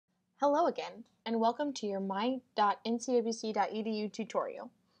Hello again, and welcome to your my.ncwc.edu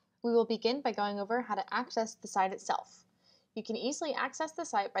tutorial. We will begin by going over how to access the site itself. You can easily access the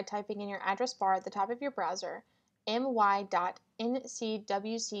site by typing in your address bar at the top of your browser, my.ncwc.edu.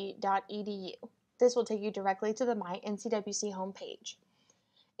 This will take you directly to the My NCWC homepage.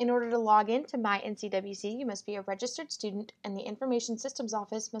 In order to log in to My NCWC, you must be a registered student, and the Information Systems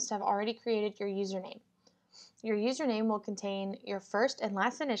Office must have already created your username. Your username will contain your first and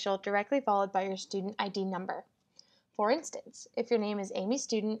last initial directly followed by your student ID number. For instance, if your name is Amy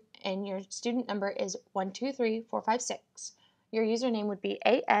Student and your student number is 123456, your username would be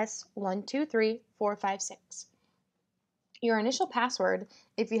AS123456. Your initial password,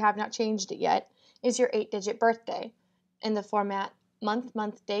 if you have not changed it yet, is your 8-digit birthday in the format month,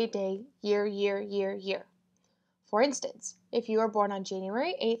 day, year. For instance, if you were born on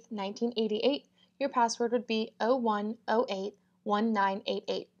January 8, 1988, your password would be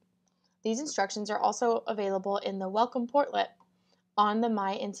 01081988. These instructions are also available in the Welcome Portlet on the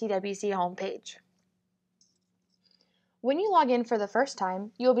My NCWC homepage. When you log in for the first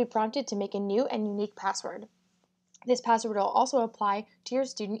time, you will be prompted to make a new and unique password. This password will also apply to your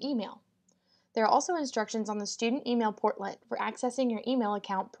student email. There are also instructions on the Student Email Portlet for accessing your email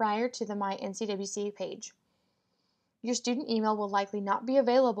account prior to the My NCWC page. Your student email will likely not be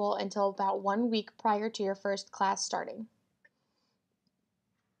available until about 1 week prior to your first class starting.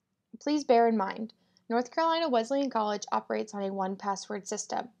 Please bear in mind, North Carolina Wesleyan College operates on a one-password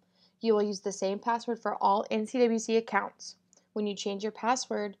system. You will use the same password for all NCWC accounts. When you change your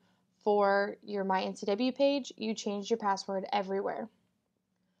password for your My NCW page, you change your password everywhere.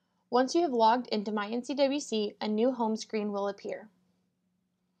 Once you have logged into My NCWC, a new home screen will appear.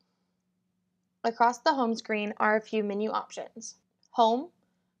 Across the home screen are a few menu options: Home,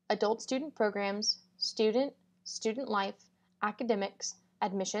 Adult Student Programs, Student, Student Life, Academics,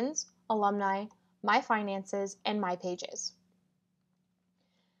 Admissions, Alumni, My Finances, and My Pages.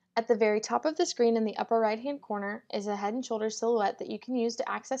 At the very top of the screen in the upper right-hand corner is a head and shoulders silhouette that you can use to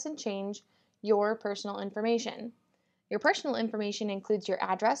access and change your personal information. Your personal information includes your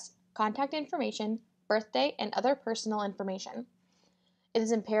address, contact information, birthday, and other personal information. It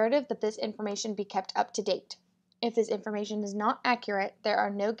is imperative that this information be kept up to date. If this information is not accurate, there are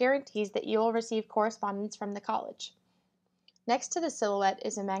no guarantees that you will receive correspondence from the college. Next to the silhouette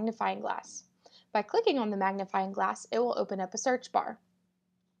is a magnifying glass. By clicking on the magnifying glass, it will open up a search bar.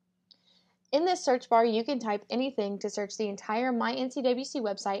 In this search bar, you can type anything to search the entire My NCWC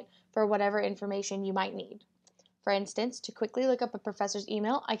website for whatever information you might need. For instance, to quickly look up a professor's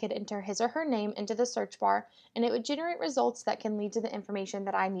email, I could enter his or her name into the search bar, and it would generate results that can lead to the information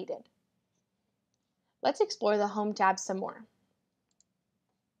that I needed. Let's explore the Home tab some more.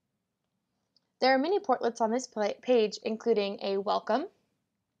 There are many portlets on this page, including a welcome,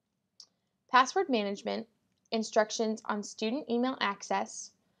 password management, instructions on student email access,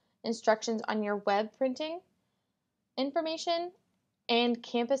 instructions on your web printing information, and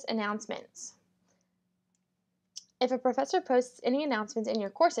campus announcements. If a professor posts any announcements in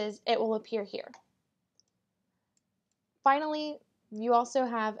your courses, it will appear here. Finally, you also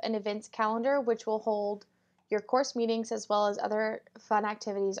have an events calendar, which will hold your course meetings as well as other fun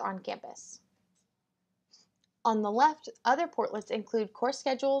activities on campus. On the left, other portlets include course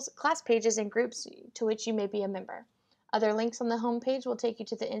schedules, class pages, and groups to which you may be a member. Other links on the home page will take you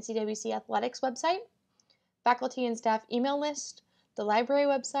to the NCWC Athletics website, faculty and staff email list, the library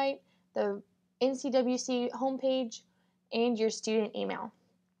website, the NCWC homepage, and your student email.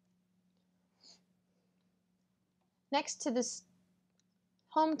 Next to this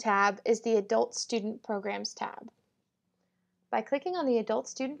Home tab is the Adult Student Programs tab. By clicking on the Adult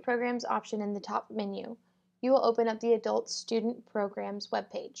Student Programs option in the top menu, you will open up the Adult Student Programs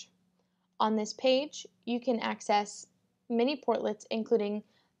webpage. On this page, you can access many portlets including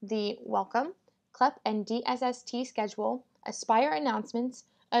the Welcome, CLEP and DSST schedule, Aspire announcements,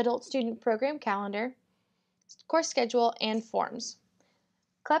 Adult Student Program calendar, course schedule, and forms.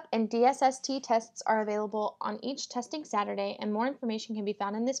 CLEP and DSST tests are available on each testing Saturday, and more information can be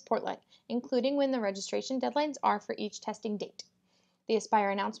found in this portlet, including when the registration deadlines are for each testing date. The Aspire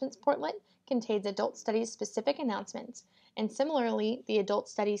Announcements portlet contains Adult Studies specific announcements, and similarly, the Adult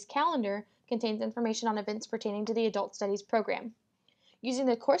Studies calendar contains information on events pertaining to the Adult Studies program. Using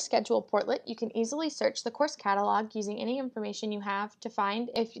the Course Schedule portlet, you can easily search the course catalog using any information you have to find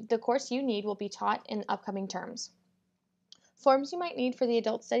if the course you need will be taught in upcoming terms. Forms you might need for the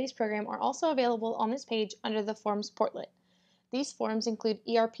Adult Studies program are also available on this page under the Forms portlet. These forms include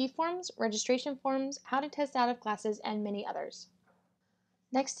ERP forms, registration forms, how to test out of classes, and many others.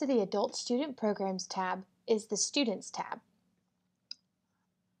 Next to the Adult Student Programs tab is the Students tab.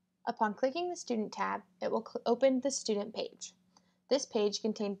 Upon clicking the Student tab, it will open the Student page. This page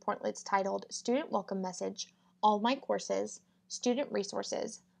contains portlets titled Student Welcome Message, All My Courses, Student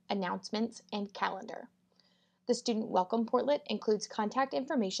Resources, Announcements, and Calendar. The Student Welcome portlet includes contact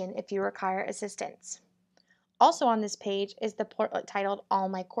information if you require assistance. Also on this page is the portlet titled All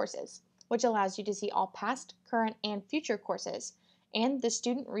My Courses, which allows you to see all past, current, and future courses, and the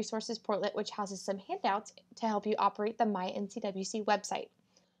Student Resources portlet, which houses some handouts to help you operate the My NCWC website.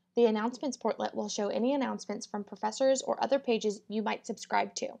 The Announcements portlet will show any announcements from professors or other pages you might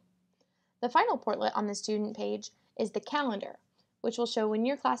subscribe to. The final portlet on the student page is the Calendar, which will show when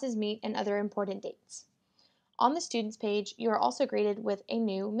your classes meet and other important dates. On the Students page, you are also greeted with a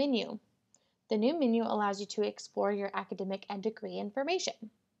new menu. The new menu allows you to explore your academic and degree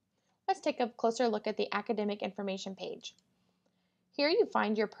information. Let's take a closer look at the Academic Information page. Here you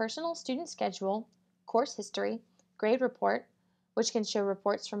find your personal student schedule, course history, grade report, which can show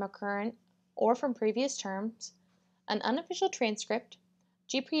reports from a current or from previous terms, an unofficial transcript,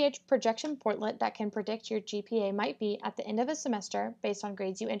 GPA projection portlet that can predict your GPA might be at the end of a semester based on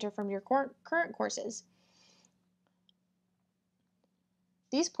grades you enter from your current courses.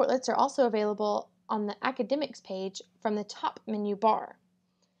 These portlets are also available on the Academics page from the top menu bar.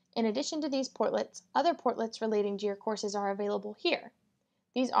 In addition to these portlets, other portlets relating to your courses are available here.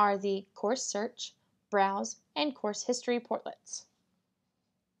 These are the Course Search, Browse, and Course History portlets.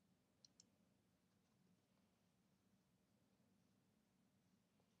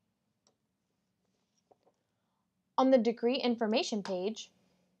 On the Degree Information page,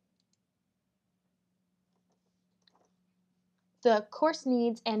 the Course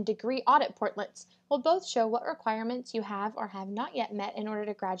Needs and Degree Audit portlets will both show what requirements you have or have not yet met in order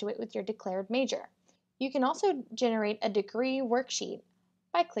to graduate with your declared major. You can also generate a degree worksheet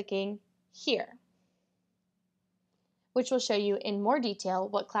by clicking here, which will show you in more detail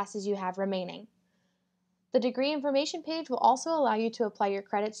what classes you have remaining. The Degree Information page will also allow you to apply your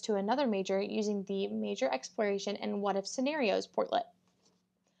credits to another major using the Major Exploration and What If Scenarios portlet.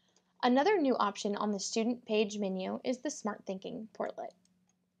 Another new option on the Student page menu is the Smart Thinking portlet.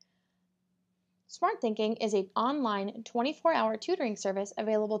 Smart Thinking is an online 24-hour tutoring service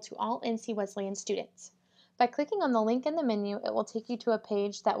available to all NC Wesleyan students. By clicking on the link in the menu, it will take you to a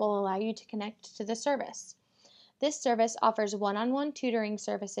page that will allow you to connect to the service. This service offers one-on-one tutoring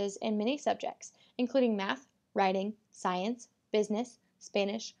services in many subjects, including math, writing, science, business,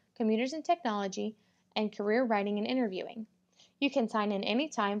 Spanish, computers and technology, and career writing and interviewing. You can sign in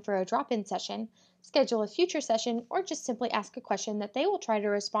anytime for a drop-in session, schedule a future session, or just simply ask a question that they will try to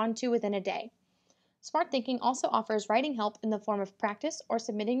respond to within a day. Smart Thinking also offers writing help in the form of practice or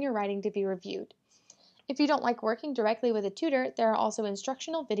submitting your writing to be reviewed. If you don't like working directly with a tutor, there are also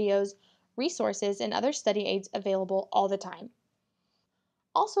instructional videos, resources, and other study aids available all the time.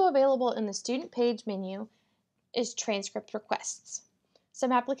 Also available in the Student page menu is transcript requests.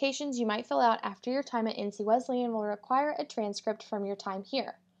 Some applications you might fill out after your time at NC Wesleyan will require a transcript from your time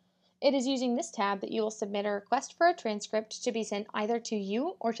here. It is using this tab that you will submit a request for a transcript to be sent either to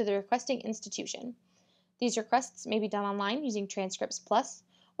you or to the requesting institution. These requests may be done online using Transcripts Plus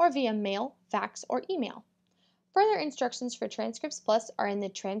or via mail, fax, or email. Further instructions for Transcripts Plus are in the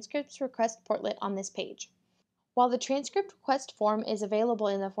Transcripts Request portlet on this page. While the transcript request form is available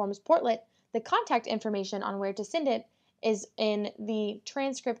in the Forms portlet, the contact information on where to send it is in the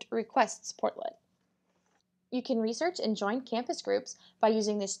Transcript Requests portlet. You can research and join campus groups by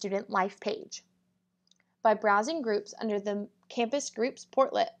using the Student Life page. By browsing groups under the Campus Groups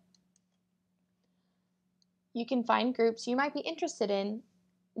portlet, you can find groups you might be interested in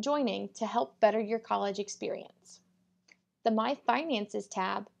joining to help better your college experience. The My Finances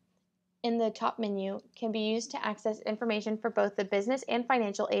tab in the top menu can be used to access information for both the business and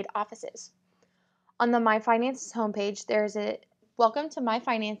financial aid offices. On the My Finances homepage, there is a Welcome to My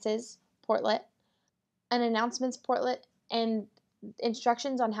Finances portlet, an Announcements portlet, and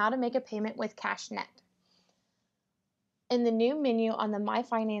instructions on how to make a payment with CashNet. In the new menu on the My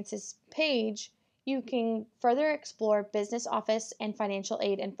Finances page, you can further explore business office and financial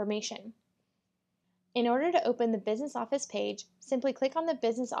aid information. In order to open the Business Office page, simply click on the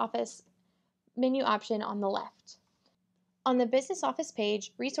Business Office menu option on the left. On the Business Office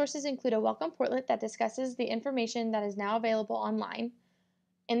page, resources include a welcome portlet that discusses the information that is now available online.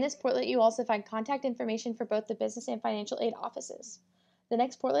 In this portlet, you also find contact information for both the business and financial aid offices. The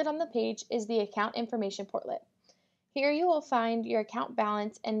next portlet on the page is the Account Information portlet. Here you will find your account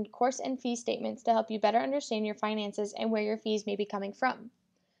balance and course and fee statements to help you better understand your finances and where your fees may be coming from.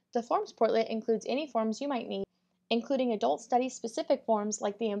 The Forms portlet includes any forms you might need, including adult study specific forms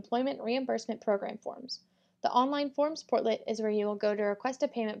like the Employment Reimbursement Program forms. The online forms portlet is where you will go to request a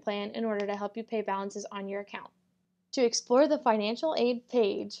payment plan in order to help you pay balances on your account. To explore the financial aid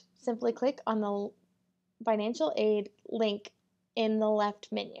page, simply click on the financial aid link in the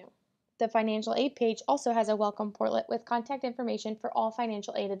left menu. The financial aid page also has a welcome portlet with contact information for all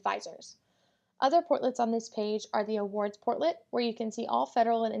financial aid advisors. Other portlets on this page are the awards portlet, where you can see all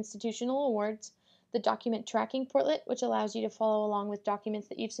federal and institutional awards, the document tracking portlet, which allows you to follow along with documents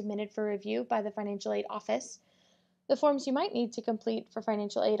that you've submitted for review by the financial aid office. The forms you might need to complete for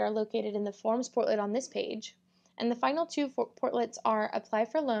financial aid are located in the forms portlet on this page. And the final two portlets are Apply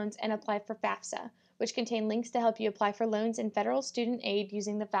for Loans and Apply for FAFSA, which contain links to help you apply for loans and federal student aid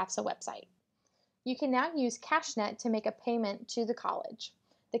using the FAFSA website. You can now use CashNet to make a payment to the college.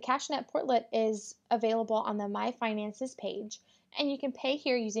 The CashNet portlet is available on the My Finances page, and you can pay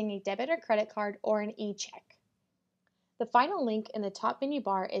here using a debit or credit card or an e-check. The final link in the top menu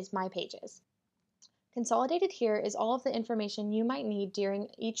bar is My Pages. Consolidated here is all of the information you might need during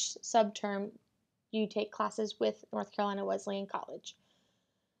each subterm you take classes with North Carolina Wesleyan College,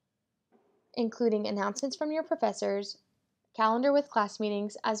 including announcements from your professors, calendar with class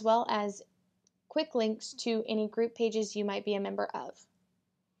meetings, as well as quick links to any group pages you might be a member of.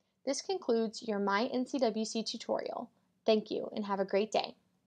 This concludes your My NCWC tutorial. Thank you and have a great day.